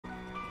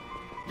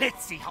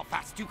Let's see how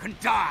fast you can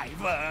die,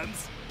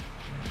 worms.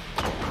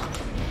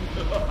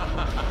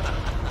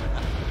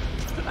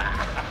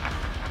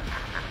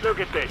 Look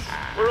at this.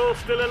 We're all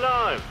still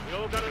alive. You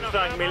all got enough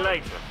Thank me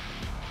later.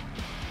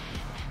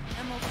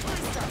 Ammo fully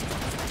stocked.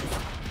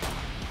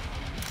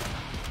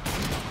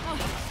 Oh,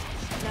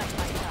 not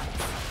my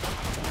guts.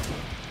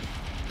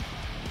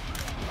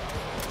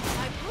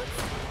 My boots?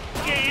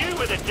 Get you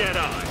with a dead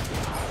eye.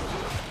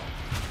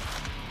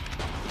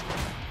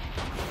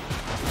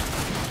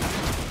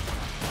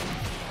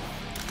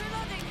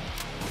 Reloading.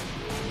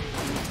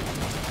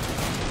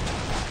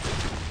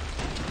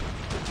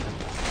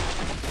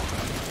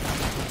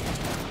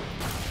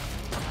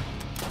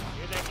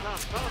 Here they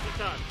come. Party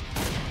time.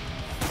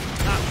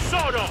 Now,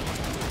 sod off!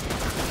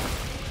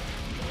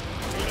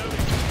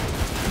 Reloading.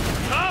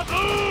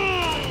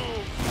 Kaboom!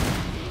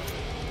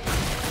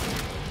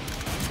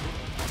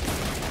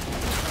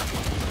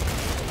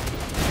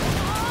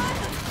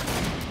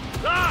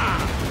 Ah!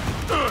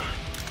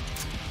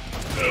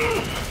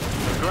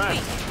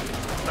 Congrats.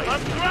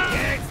 I'm glad.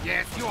 Yes,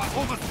 yes, you are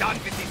almost done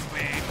with this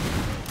wave.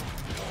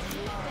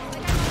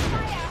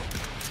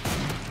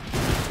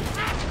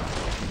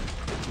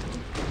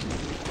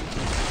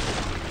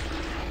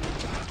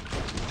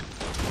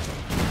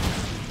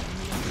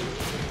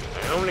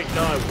 I only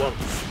die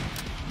once.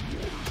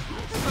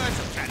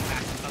 Commercial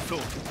transactions are so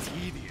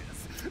tedious.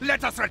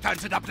 Let us return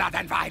to the blood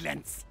and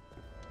violence.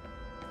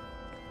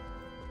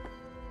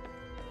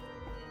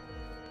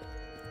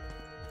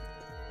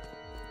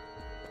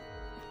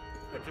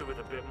 Could do with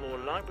a bit more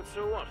light, but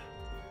so what?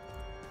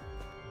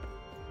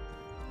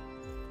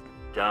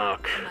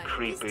 Dark,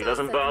 creepy,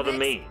 doesn't bother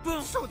me.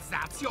 So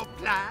that's your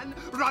plan?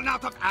 Run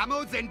out of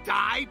ammo, then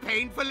die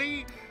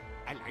painfully?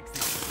 I like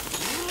this.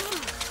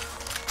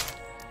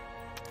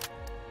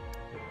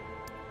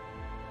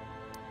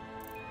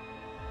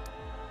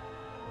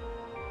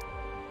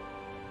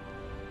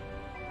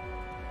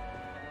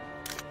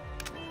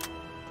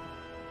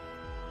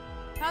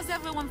 How's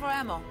everyone for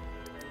ammo?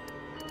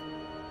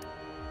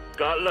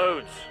 Got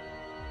loads.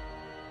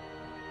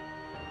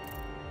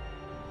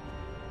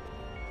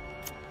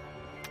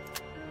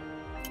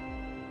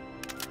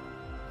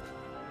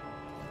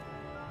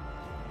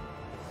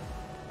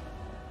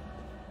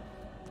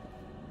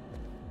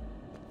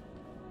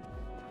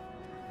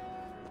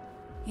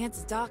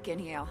 It's dark in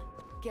here.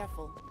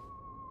 Careful.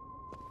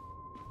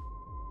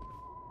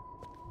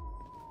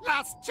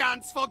 Last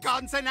chance for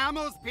guns and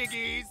ammos,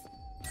 piggies!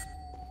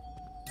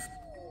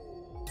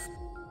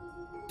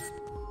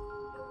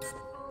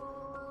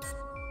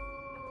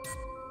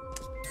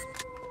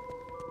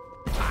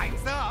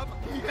 Time's up!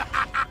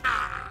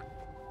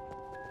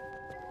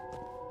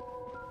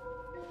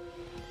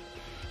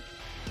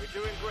 We're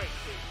doing great,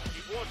 Steve.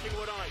 Keep watching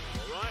what I do,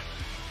 all right?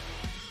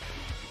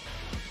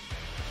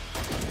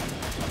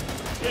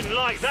 Didn't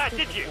like that,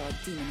 did you?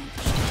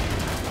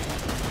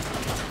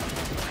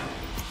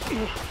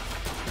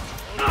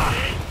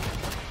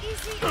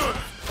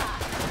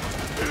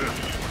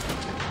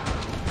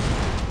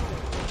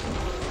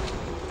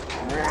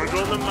 Right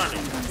on the money.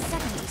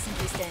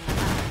 Simply staying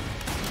alive.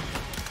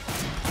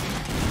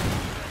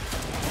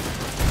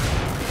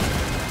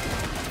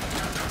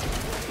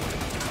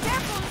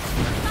 Careful!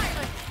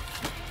 Silent!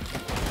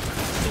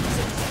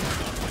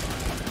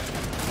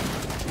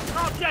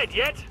 Not dead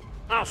yet.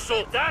 I'll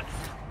sort that.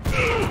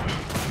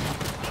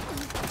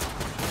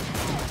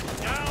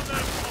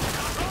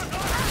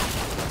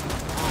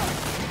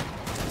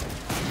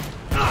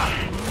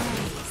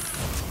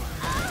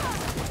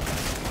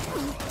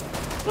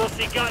 What's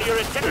he got your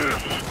attention?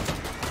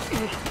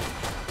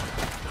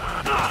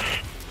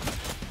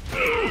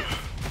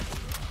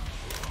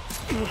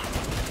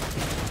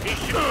 He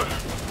should.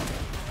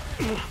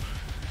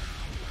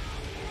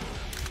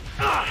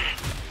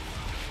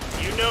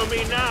 You know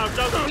me now,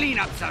 don't you? Clean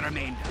up the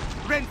remainder.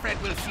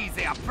 Renfred will see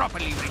they are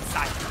properly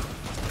recycled.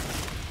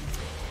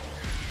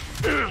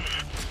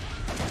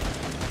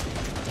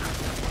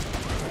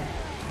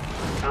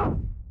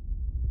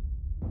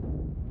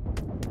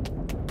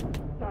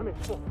 Damn it,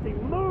 Foxy,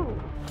 move!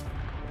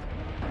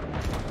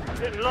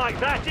 Didn't like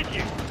that, did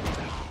you?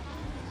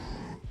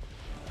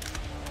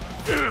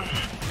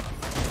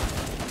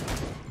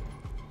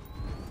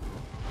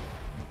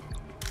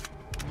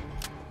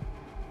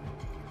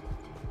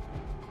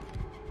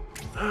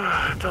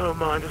 Don't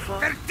mind if I...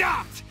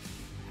 Verdammt!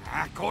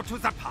 Go to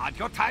the pod.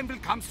 Your time will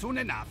come soon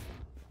enough.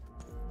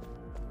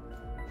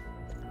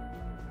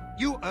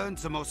 You earned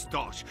the most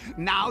dosh.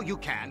 Now you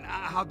can,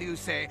 how do you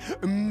say,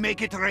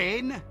 make it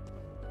rain?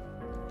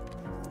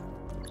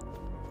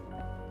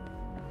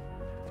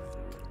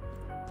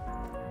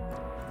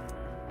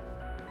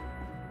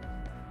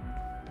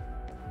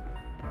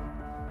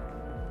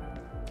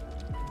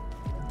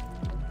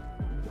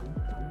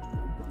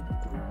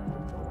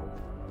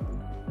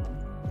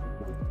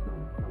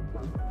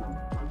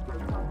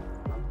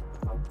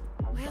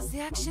 Where's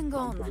the action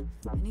gone?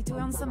 I need to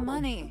earn some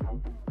money.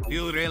 Do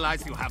you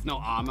realize you have no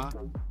armor?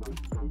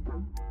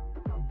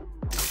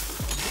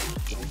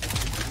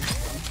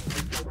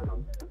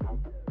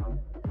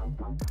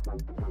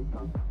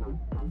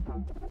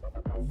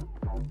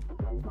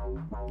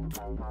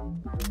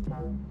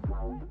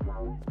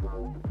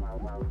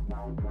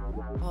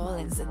 All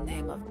in the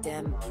name of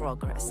damn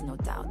progress, no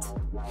doubt.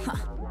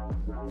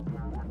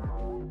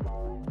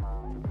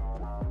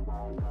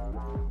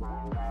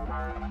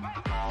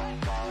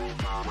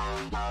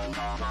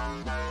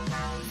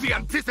 The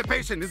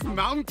anticipation is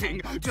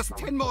mounting. Just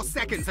 10 more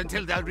seconds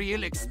until the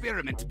real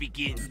experiment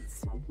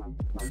begins.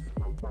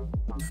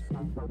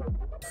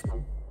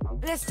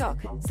 Let's talk.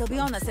 They'll be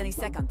on us any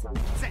second.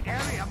 The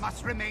area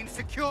must remain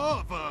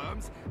secure,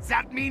 Worms.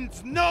 That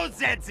means no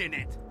Zeds in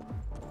it.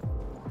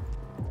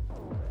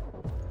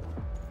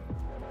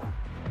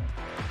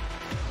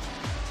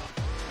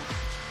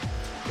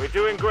 We're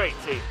doing great,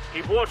 team.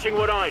 Keep watching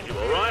what I do,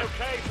 all right?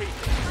 Okay, people.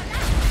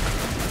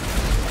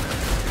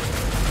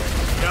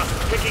 Just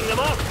picking them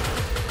off.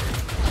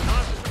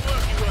 Time for some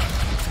worky work.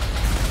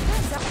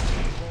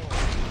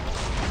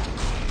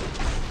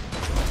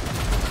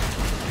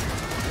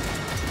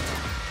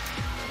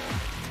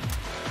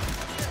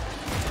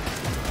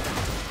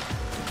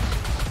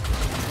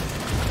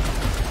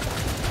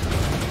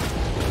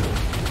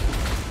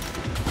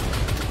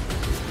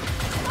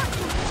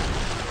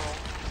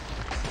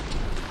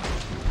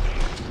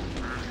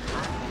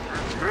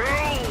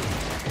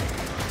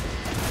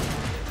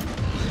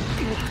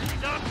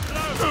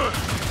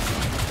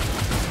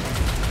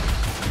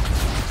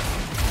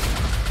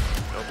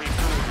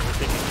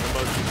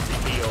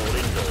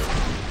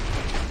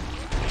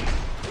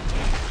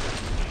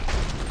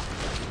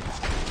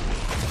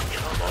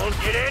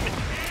 Get in!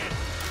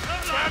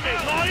 Damn it,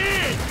 my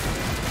ears!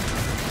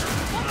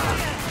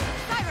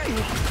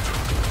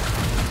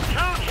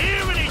 Can't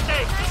hear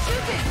anything!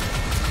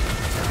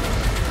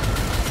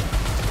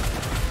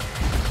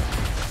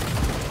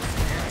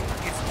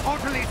 It's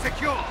totally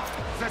secure.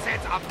 The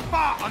Zeds are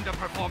far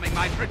underperforming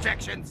my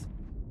projections.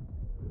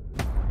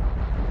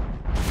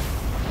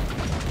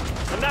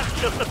 And that's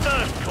just the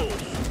first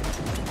course.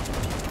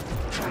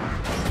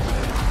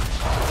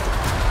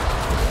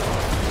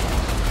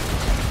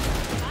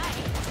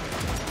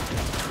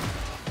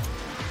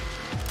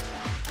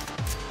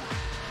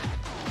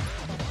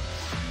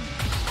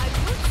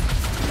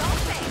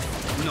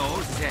 No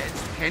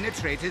Zeds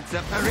penetrated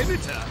the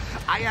perimeter.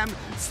 I am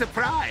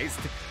surprised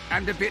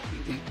and a bit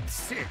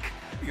sick.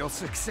 Your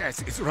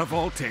success is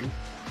revolting.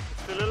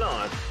 Still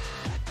alive?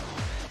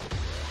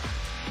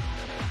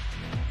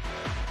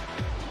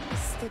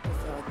 Still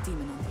prefer a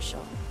demon on the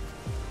show.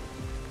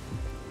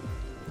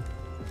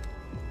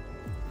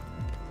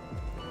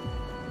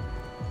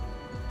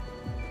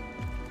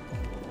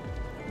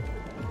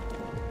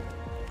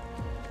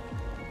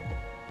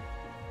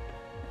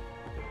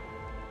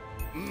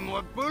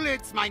 More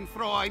bullets, mein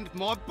Freund,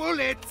 more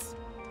bullets!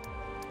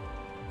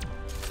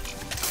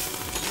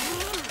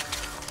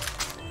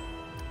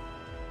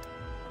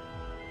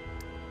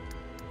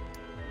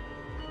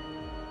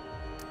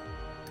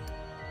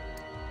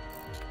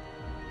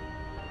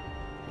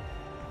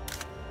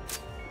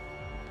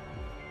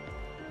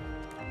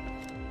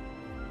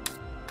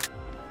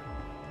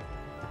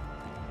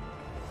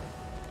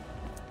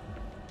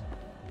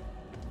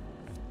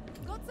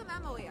 Got some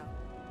ammo here.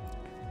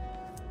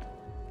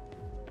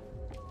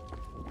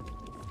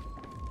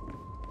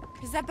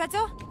 Is that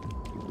better?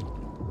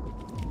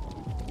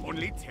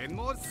 Only 10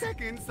 more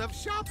seconds of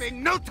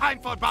shopping. No time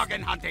for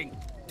bargain hunting.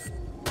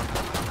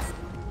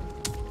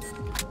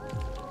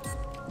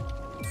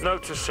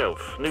 Note to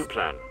self, new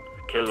plan.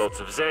 Kill lots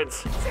of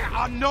Zeds. There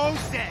are no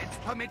Zeds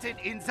permitted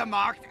in the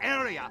marked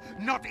area.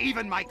 Not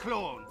even my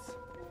clones.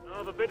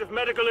 Have a bit of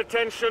medical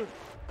attention.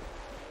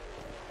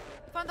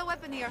 Found a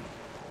weapon here.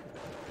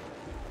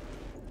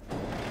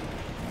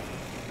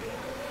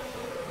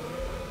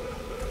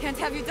 Can't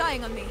have you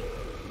dying on me.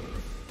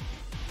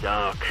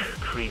 Dark,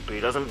 creepy,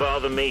 doesn't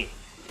bother me.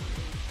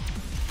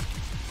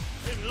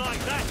 Didn't like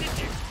that, did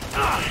you?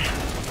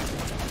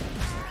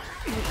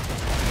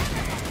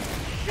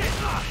 Shit,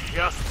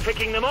 just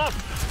picking them off.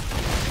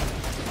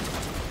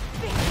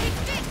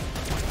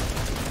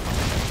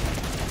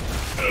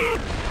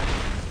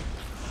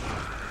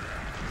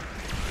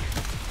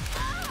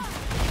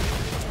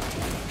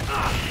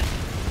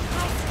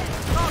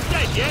 Not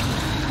dead yet.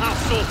 I'll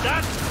sort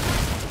that.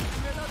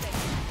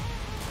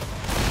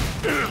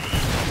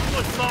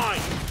 What's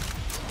mine?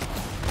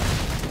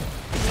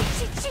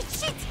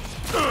 Shit!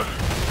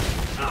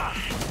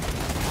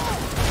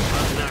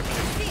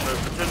 Unnaturally, so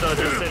pretend I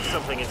just said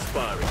something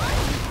inspiring.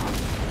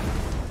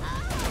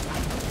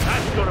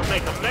 That's gonna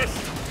make a mess.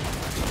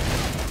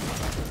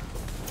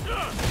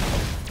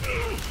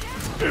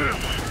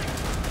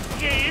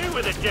 Yeah, you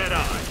with a dead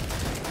eye.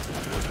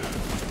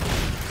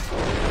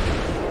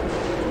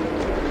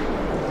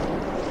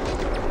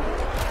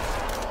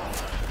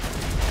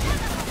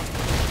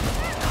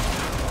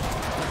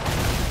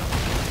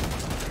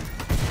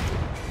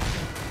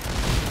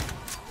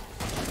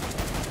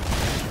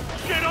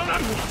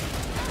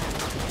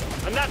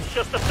 And that's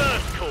just the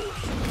first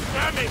course.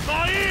 Damn it,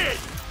 my ears!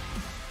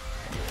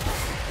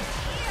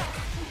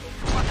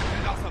 What a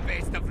colossal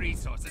waste of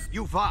resources.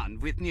 You won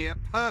with near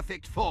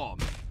perfect form.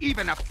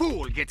 Even a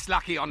fool gets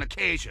lucky on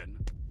occasion.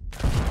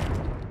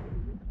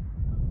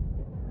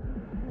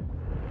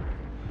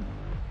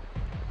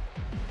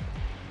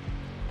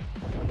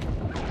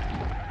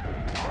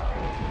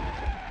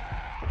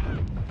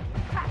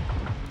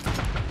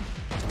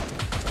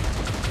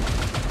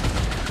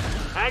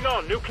 Hang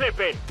on, new clip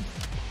in.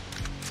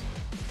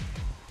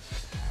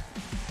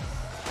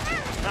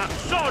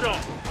 Sort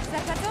of.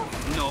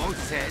 No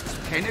sets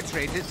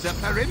penetrated the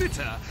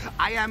perimeter.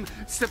 I am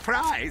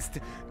surprised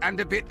and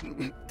a bit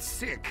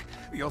sick.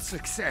 Your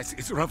success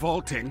is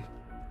revolting.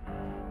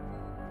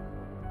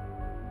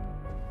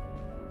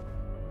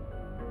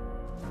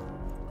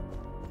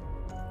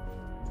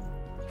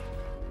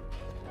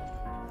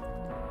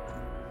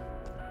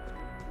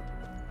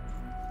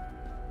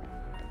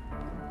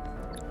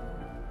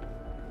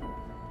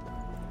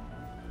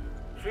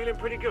 Feeling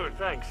pretty good,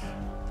 thanks.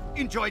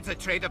 Enjoyed the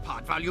trader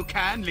part while you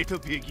can, little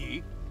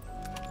piggy.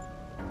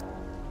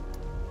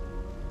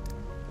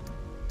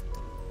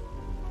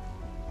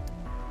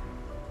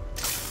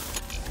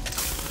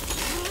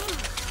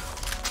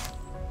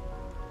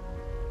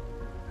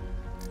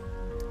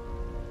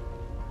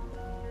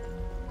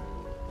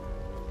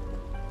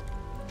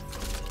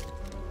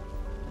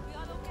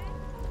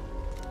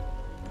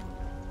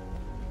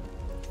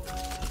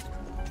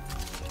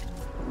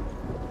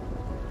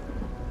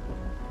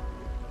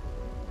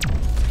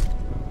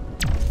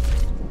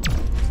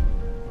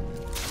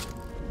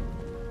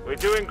 We're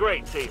doing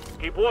great, team.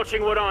 Keep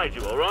watching what I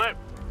do, all right?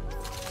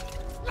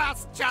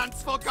 Last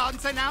chance for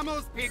guns and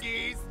ammos,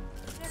 piggies.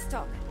 Let's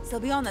talk. They'll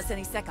be on us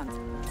any second.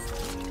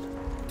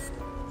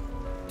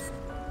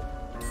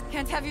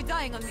 Can't have you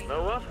dying on me.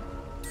 Know what?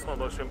 I'm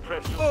almost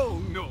impressed.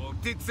 Oh no,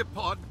 did the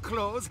pod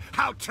close?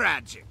 How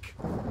tragic.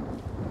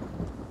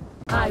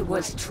 I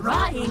was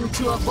trying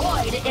to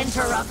avoid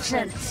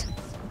interruptions.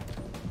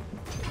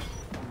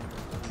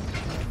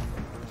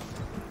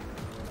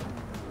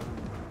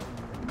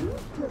 You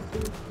could be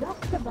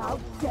just about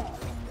dead.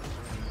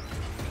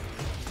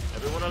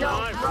 Everyone Don't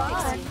alive?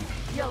 run.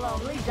 You'll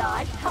only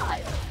die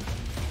tired.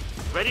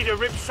 Ready to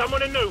rip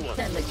someone a new one.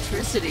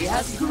 Electricity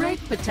has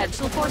great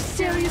potential for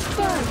serious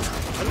burns.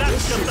 And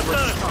that's just the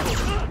what's first called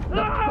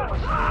one.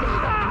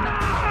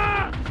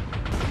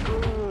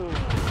 Ooh,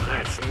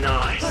 that's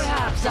nice.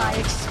 Perhaps I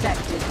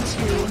expected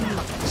too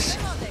much.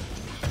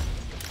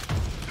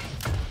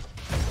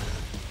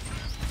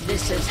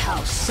 This is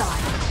how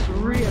science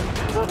really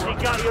What's he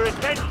got your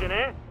attention,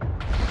 eh?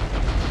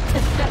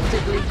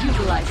 effectively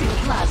utilizing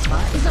plasma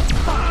is a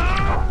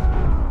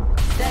fun.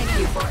 Thank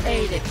you for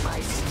aiding my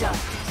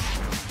studies.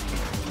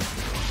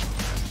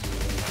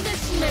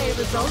 This may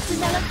result in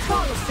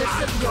electrolysis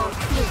of your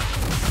fluid.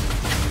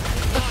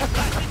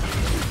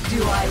 Do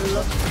I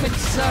look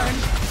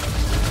concerned?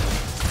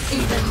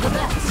 Even the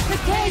best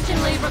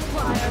occasionally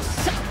require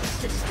some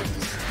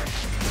assistance.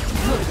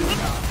 Good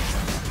enough.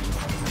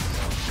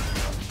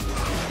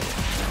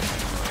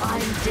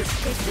 I'm just...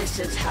 This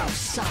is how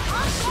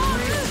science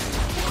really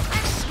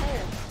works.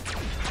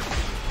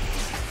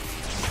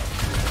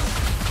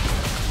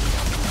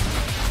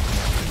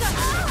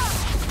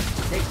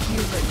 The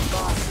human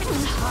body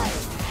is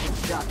highly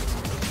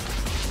conductive.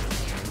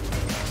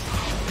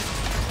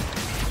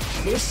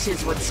 This is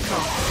what's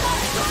called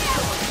the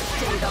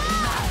state of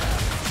matter.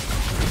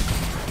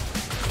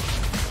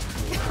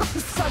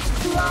 Such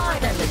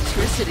blood!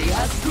 Electricity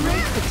has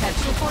great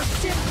potential for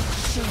simple.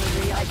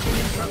 Surely I can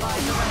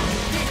improvise around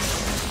this.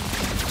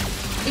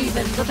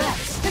 Even the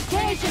best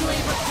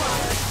occasionally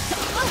requires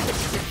some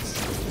assistance.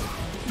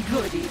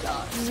 Good,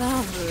 Edar.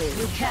 Lovely.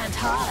 You can't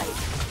hide.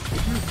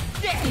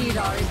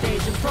 Edar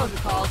invasion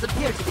protocols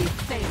appear to be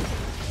failing.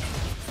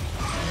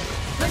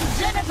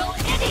 Congenital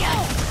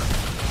idiot!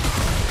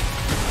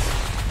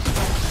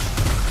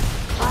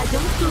 I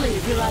don't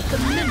believe you're at the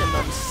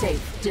minimum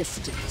safe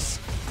distance.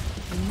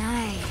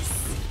 Nice.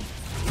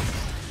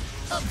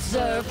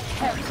 Observe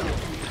carefully.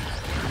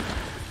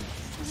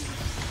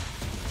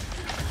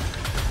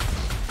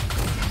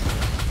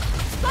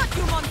 Spot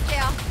you,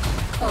 monster!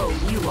 Oh,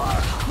 you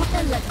are.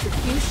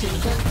 Electrocution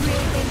can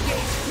create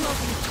engaged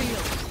floating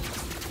field.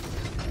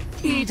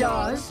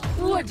 Edars,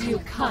 would you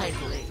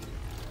kindly